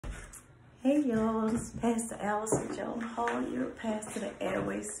Hey y'all, this is Pastor Allison Joan Hall, your pastor, the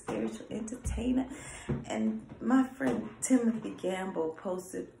Airway Spiritual Entertainer. And my friend Timothy Gamble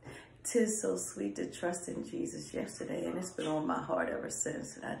posted, "'Tis so sweet to trust in Jesus" yesterday, and it's been on my heart ever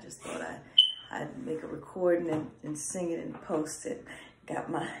since. And I just thought I'd make a recording and sing it and post it. Got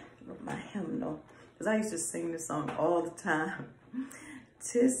my hymnal, because I used to sing this song all the time.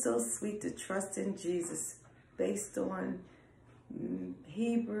 "'Tis so sweet to trust in Jesus," based on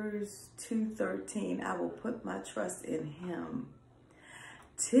Hebrews 2:13. I will put my trust in him.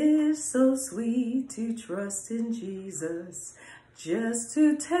 'Tis so sweet to trust in Jesus, just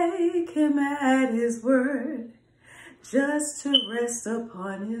to take him at his word, just to rest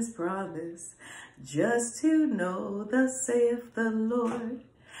upon his promise, just to know thus saith the Lord.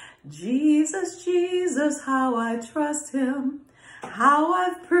 Jesus, Jesus, how I trust him, how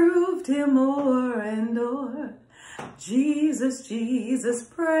I've proved him o'er and o'er. Jesus, Jesus,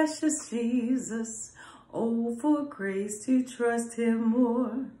 precious Jesus, oh, for grace to trust him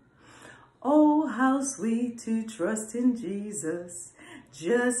more. Oh, how sweet to trust in Jesus,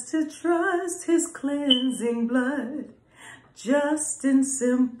 just to trust his cleansing blood, just in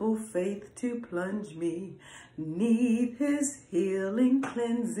simple faith to plunge me 'neath his healing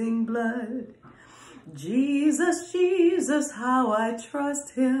cleansing blood. Jesus, Jesus, how I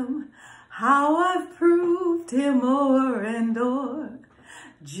trust him, how I've proved him o'er and o'er.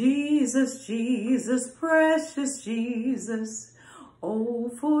 Jesus, Jesus, precious Jesus, oh,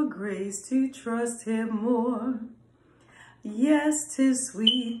 for grace to trust him more. Yes, 'tis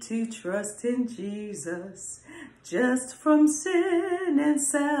sweet to trust in Jesus, just from sin and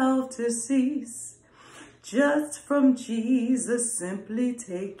self to cease, just from Jesus simply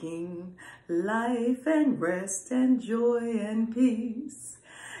taking life and rest and joy and peace.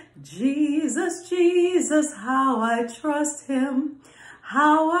 Jesus, Jesus, how I trust him,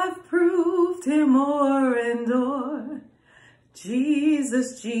 how I've proved him o'er and o'er.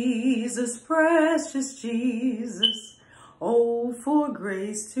 Jesus, Jesus, precious Jesus, oh, for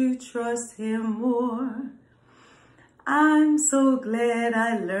grace to trust him more. I'm so glad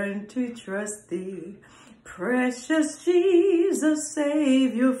I learned to trust thee, precious Jesus,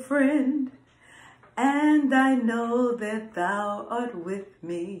 Savior, friend. And I know that thou art with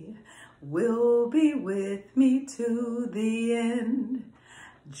me, will be with me to the end.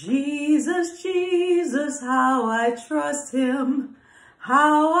 Jesus, Jesus, how I trust him,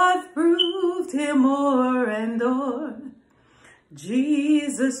 how I've proved him o'er and o'er.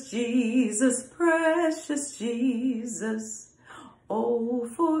 Jesus, Jesus, precious Jesus, oh,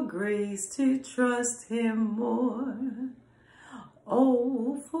 for grace to trust him more.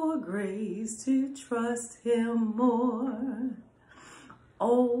 Oh, for grace to trust him more.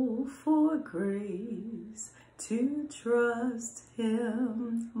 Oh, for grace to trust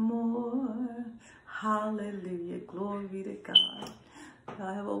him more. Hallelujah. Glory be to God.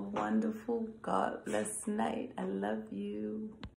 Y'all have a wonderful, God-blessed night. I love you.